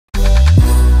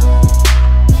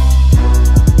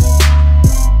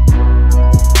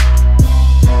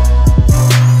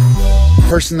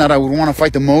person that I would want to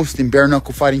fight the most in bare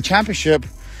knuckle fighting championship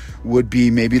would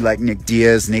be maybe like Nate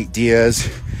Diaz.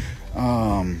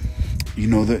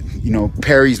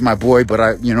 Perry's my boy, but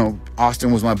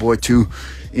Austin was my boy too.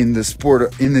 In the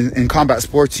sport, in combat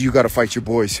sports, you got to fight your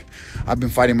boys. I've been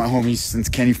fighting my homies since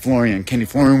Kenny Florian. Kenny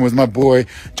Florian was my boy.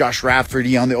 Josh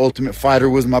Rafferty on The Ultimate Fighter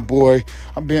was my boy.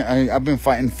 I've been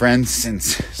fighting friends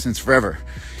since forever.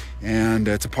 And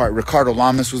it's a part. Ricardo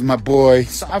Lamas was my boy.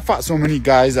 So I fought so many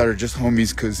guys that are just homies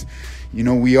because,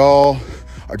 we all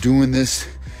are doing this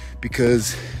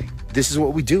because this is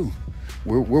what we do.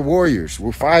 We're warriors.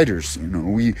 We're fighters.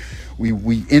 We're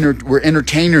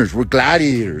entertainers. We're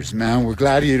gladiators, man. We're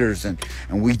gladiators, and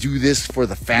we do this for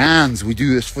the fans. We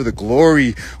do this for the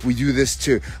glory. We do this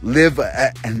to live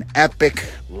an epic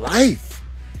life.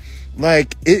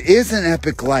 Like, it is an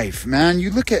epic life, man.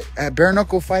 You look at bare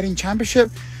knuckle fighting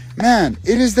championship, man.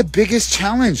 It is the biggest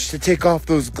challenge to take off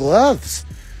those gloves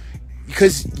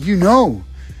because you're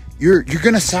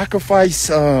gonna sacrifice.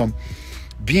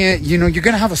 You're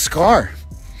gonna have a scar.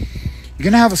 You're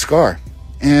gonna have a scar,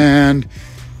 and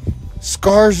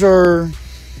scars are,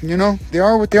 they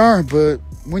are what they are. But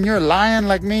when you're a lion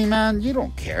like me, man, you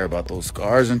don't care about those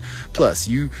scars. And plus,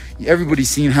 everybody's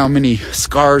seen how many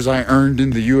scars I earned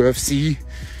in the UFC,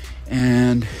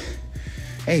 and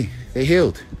hey, they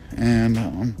healed, and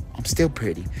I'm still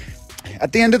pretty.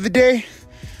 At the end of the day,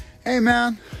 hey,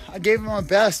 man, I gave it my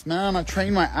best, man. I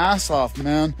trained my ass off,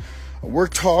 man. I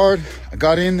worked hard, I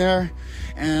got in there,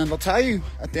 and I'll tell you,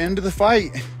 at the end of the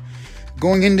fight,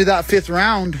 going into that 5th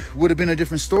round would have been a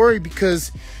different story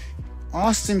because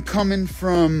Austin coming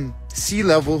from sea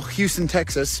level, Houston,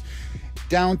 Texas,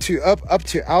 down to up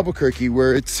to Albuquerque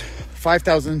where it's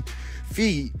 5,000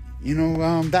 feet,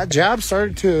 that jab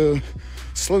started to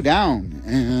slow down,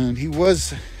 and he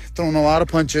was throwing a lot of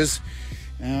punches.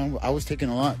 I was taking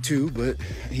a lot too, but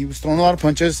he was throwing a lot of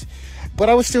punches. But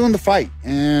I was still in the fight.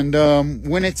 And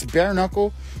when it's bare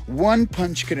knuckle, one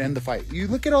punch could end the fight. You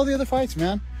look at all the other fights,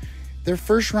 man. They're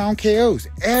first round KOs.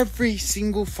 Every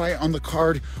single fight on the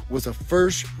card was a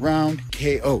first round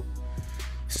KO.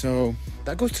 So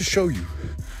that goes to show you.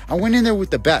 I went in there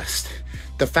with the best.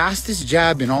 The fastest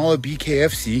jab in all of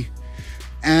BKFC.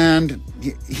 And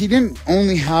he didn't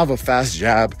only have a fast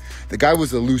jab. The guy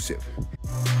was elusive.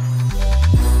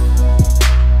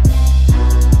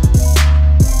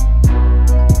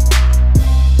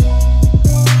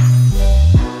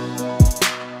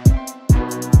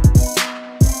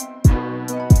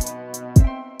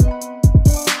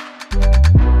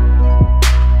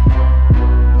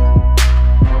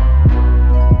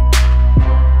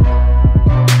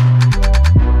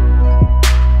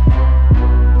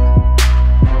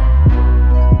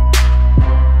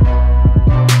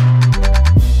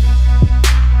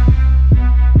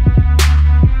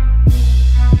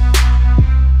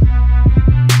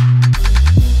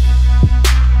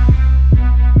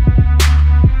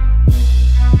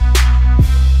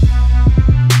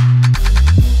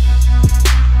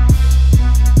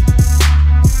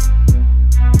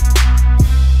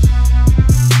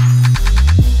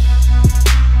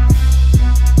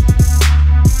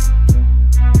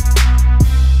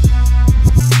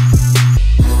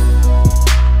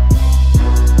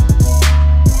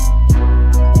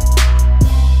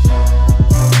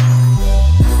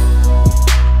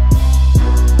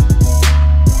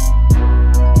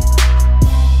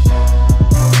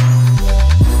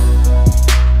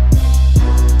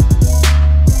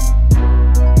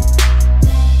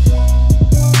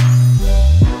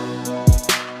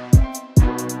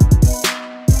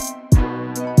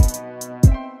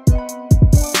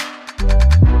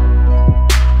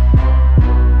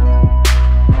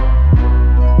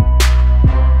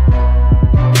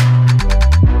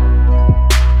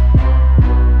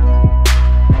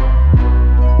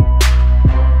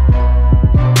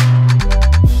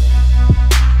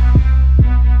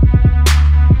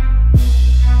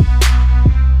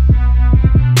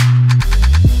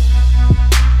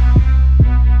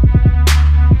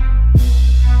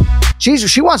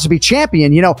 She wants to be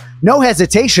champion, no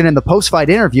hesitation in the post-fight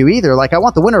interview either. Like, I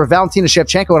want the winner of Valentina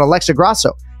Shevchenko and Alexa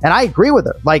Grasso. And I agree with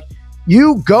her. Like,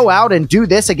 you go out and do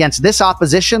this against this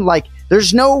opposition, like,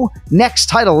 there's no next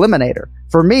title eliminator.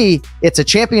 For me, it's a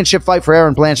championship fight for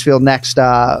Erin Blanchfield next.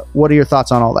 What are your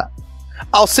thoughts on all that?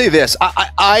 I'll say this.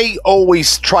 I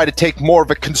always try to take more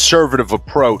of a conservative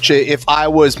approach. If I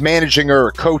was managing her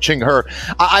or coaching her,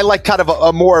 I like kind of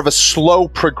a more of a slow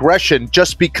progression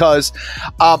just because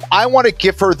I want to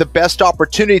give her the best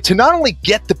opportunity to not only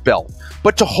get the belt,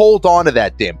 but to hold on to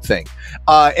that damn thing.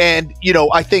 And, you know,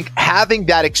 I think having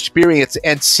that experience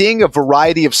and seeing a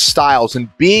variety of styles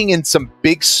and being in some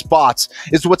big spots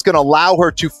is what's going to allow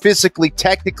her to physically,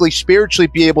 technically, spiritually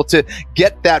be able to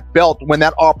get that belt when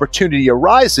that opportunity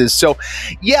arises. So,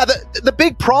 yeah, the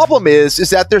big problem is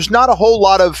that there's not a whole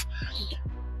lot of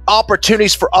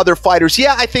opportunities for other fighters.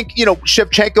 Yeah, I think, you know,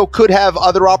 Shevchenko could have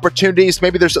other opportunities.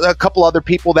 Maybe there's a couple other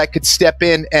people that could step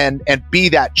in and be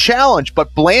that challenge.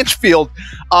 But Blanchfield,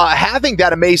 having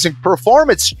that amazing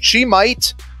performance, she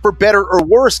might, for better or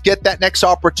worse, get that next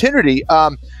opportunity.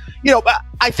 You know,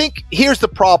 I think here's the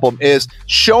problem is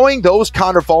showing those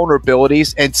kind of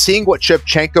vulnerabilities and seeing what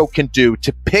Shevchenko can do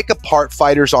to pick apart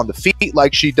fighters on the feet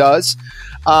like she does.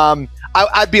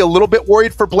 I'd be a little bit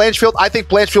worried for Blanchfield. I think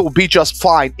Blanchfield will be just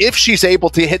fine. If she's able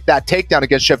to hit that takedown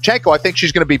against Shevchenko, I think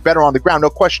she's going to be better on the ground, no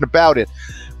question about it.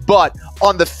 But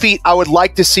on the feet, I would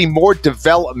like to see more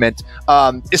development,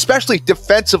 especially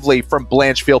defensively from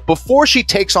Blanchfield. Before she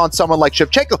takes on someone like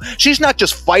Shevchenko, she's not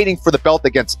just fighting for the belt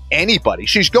against anybody.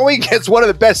 She's going against one of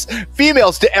the best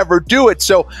females to ever do it.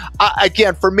 So,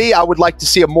 again, for me, I would like to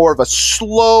see a more of a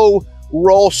slow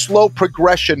roll, slow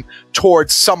progression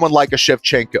towards someone like a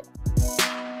Shevchenko.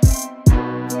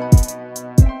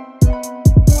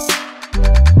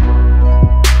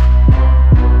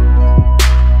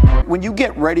 When you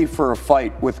get ready for a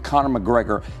fight with Conor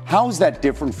McGregor, how is that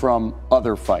different from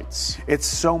other fights? It's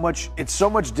so much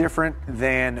different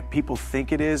than people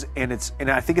think it is, and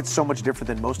I think it's so much different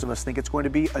than most of us think it's going to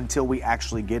be until we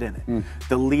actually get in it.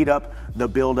 The lead up, the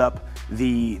build up,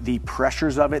 the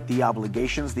pressures of it, the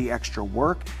obligations, the extra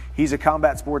work. He's a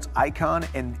combat sports icon,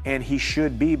 and he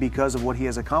should be because of what he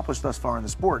has accomplished thus far in the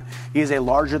sport. He is a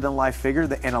larger-than-life figure,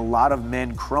 and a lot of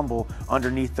men crumble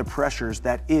underneath the pressures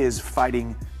that is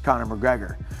fighting Conor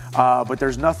McGregor. But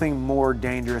there's nothing more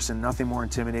dangerous and nothing more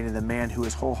intimidating than a man who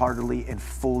is wholeheartedly and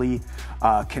fully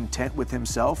content with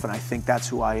himself, and I think that's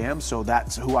who I am, so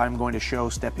that's who I'm going to show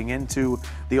stepping into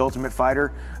The Ultimate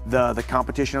Fighter, the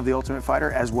competition of The Ultimate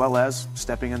Fighter, as well as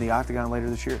stepping in the octagon later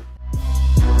this year.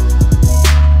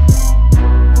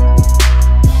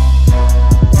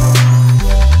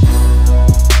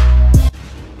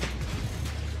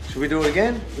 Should we do it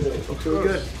again? Yeah, looks really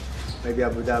good. Maybe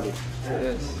Abu Dhabi.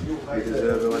 Yes. We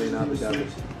deserve it in Abu Dhabi.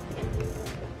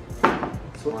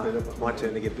 My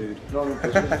turn to get booed.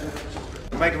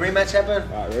 Make a rematch happen?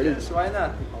 Alright, ready? Yes, why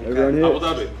not? Everyone here. Abu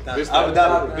Dhabi. This time Abu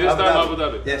Dhabi. This time Abu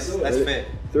Dhabi. Yes, that's fair.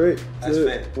 3, that's 2,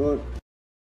 fair. 1.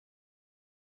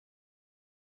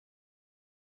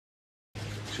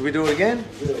 Should we do it again?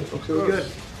 Yeah, looks really good.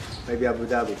 Maybe Abu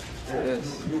Dhabi.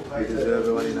 Yes. We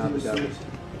deserve it in Abu Dhabi.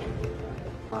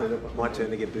 My turn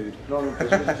to get booed. No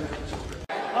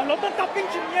toca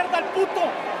pinche mierda el puto.